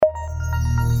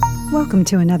Welcome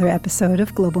to another episode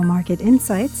of Global Market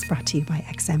Insights, brought to you by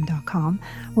XM.com,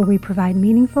 where we provide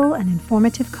meaningful and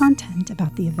informative content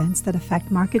about the events that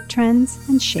affect market trends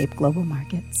and shape global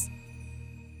markets.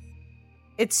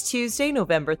 It's Tuesday,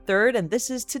 November 3rd, and this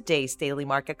is today's Daily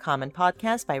Market Comment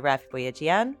podcast by Rafi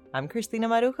Boyajian. I'm Christina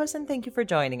Marujos, and thank you for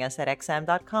joining us at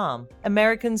XM.com.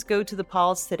 Americans go to the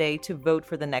polls today to vote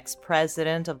for the next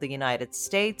president of the United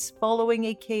States following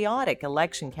a chaotic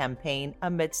election campaign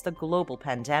amidst a global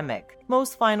pandemic.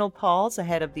 Most final polls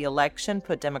ahead of the election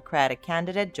put Democratic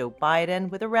candidate Joe Biden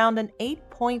with around an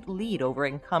 8-point lead over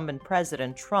incumbent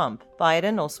President Trump.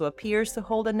 Biden also appears to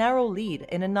hold a narrow lead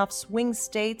in enough swing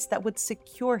states that would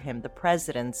secure him the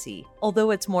presidency.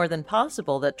 Although it's more than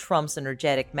possible that Trump's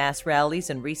energetic mass rallies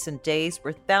in recent days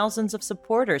where thousands of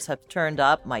supporters have turned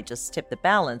up might just tip the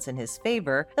balance in his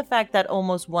favor, the fact that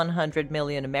almost 100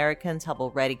 million Americans have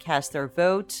already cast their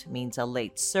vote means a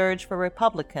late surge for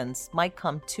Republicans might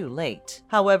come too late.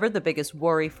 However, the biggest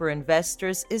worry for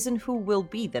investors isn't who will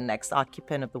be the next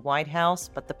occupant of the White House,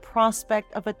 but the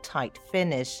prospect of a tight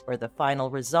finish, where the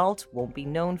final result won't be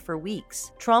known for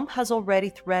weeks. Trump has already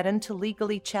threatened to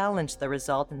legally challenge the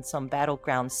result in some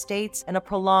battleground states, and a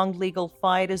prolonged legal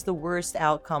fight is the worst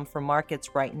outcome for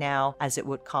markets right now, as it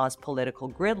would cause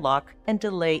political gridlock and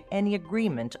delay any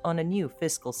agreement on a new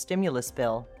fiscal stimulus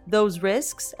bill. Those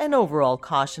risks and overall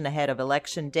caution ahead of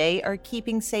Election Day are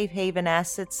keeping safe haven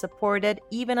assets supported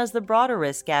even as the broader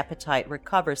risk appetite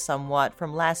recovers somewhat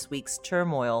from last week's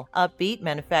turmoil. Upbeat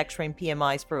manufacturing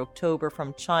PMIs for October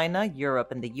from China,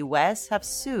 Europe, and the US have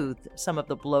soothed some of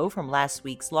the blow from last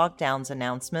week's lockdowns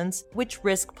announcements, which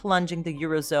risk plunging the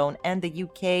Eurozone and the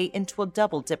UK into a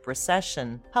double-dip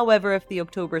recession. However, if the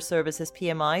October services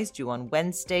PMIs due on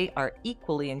Wednesday are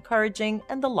equally encouraging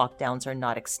and the lockdowns are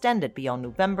not extended beyond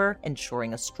November,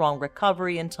 ensuring a strong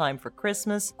recovery in time for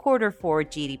Christmas, Q4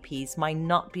 GDPs might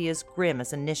not be as grim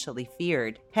as initially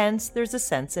feared. Hence, there's a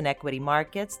sense in equity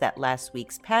markets that last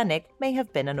week's panic may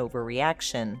have been an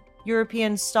overreaction.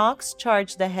 European stocks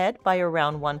charged ahead by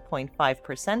around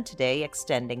 1.5% today,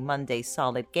 extending Monday's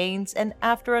solid gains and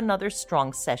after another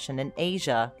strong session in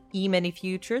Asia. E-mini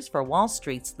futures for Wall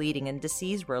Street's leading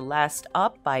indices were last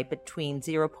up by between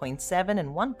 0.7 and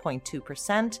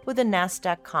 1.2%, with the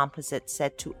Nasdaq Composite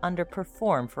set to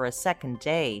underperform for a second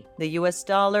day. The US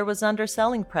dollar was under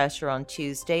selling pressure on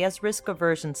Tuesday as risk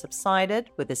aversion subsided,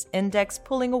 with this index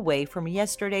pulling away from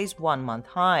yesterday's one-month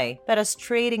high. But as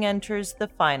trading enters the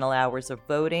final hours of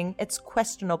voting, it's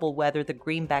questionable whether the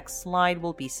greenback slide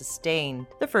will be sustained.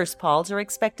 The first polls are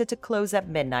expected to close at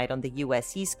midnight on the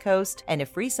US East Coast, and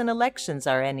if recent elections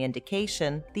are any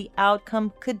indication, the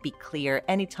outcome could be clear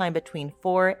anytime between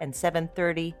 4 and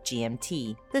 7:30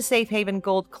 GMT. The safe haven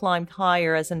gold climbed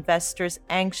higher as investors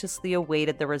anxiously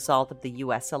awaited the result of the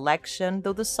US election,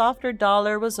 though the softer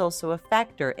dollar was also a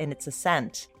factor in its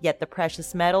ascent. Yet the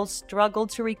precious metals struggled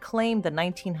to reclaim the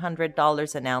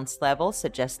 $1,900 an ounce level,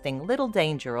 suggesting little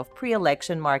danger of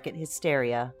pre-election market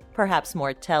hysteria. Perhaps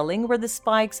more telling were the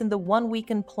spikes in the one-week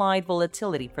implied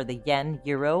volatility for the yen,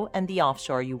 euro, and the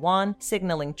offshore yuan,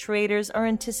 signaling traders are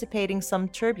anticipating some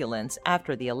turbulence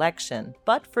after the election.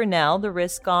 But for now, the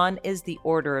risk on is the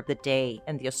order of the day,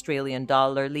 and the Australian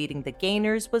dollar leading the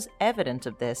gainers was evident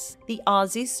of this. The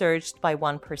Aussie surged by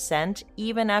 1%,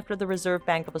 even after the Reserve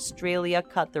Bank of Australia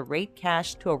cut the rate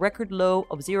cash to a record low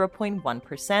of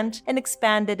 0.1% and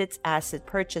expanded its asset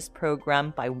purchase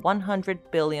program by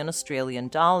 100 billion Australian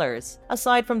dollars.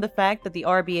 Aside from the fact that the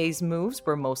RBA's moves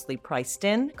were mostly priced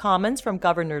in, comments from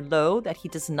Governor Lowe that he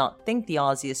does not think the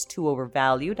Aussie is too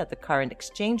overvalued at the current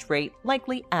exchange rate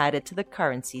likely added to the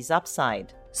currency's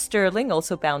upside. Sterling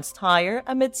also bounced higher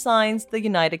amid signs the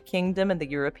United Kingdom and the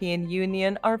European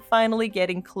Union are finally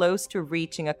getting close to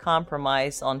reaching a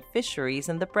compromise on fisheries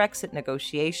in the Brexit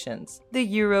negotiations. The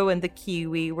euro and the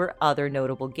Kiwi were other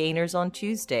notable gainers on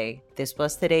Tuesday. This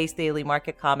was today's Daily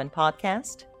Market Comment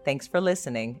podcast. Thanks for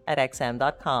listening at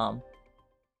XM.com.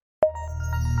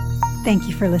 Thank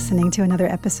you for listening to another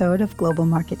episode of Global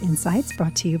Market Insights,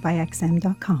 brought to you by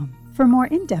XM.com. For more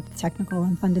in-depth technical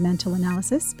and fundamental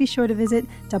analysis, be sure to visit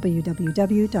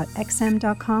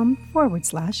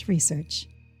www.xm.com/research.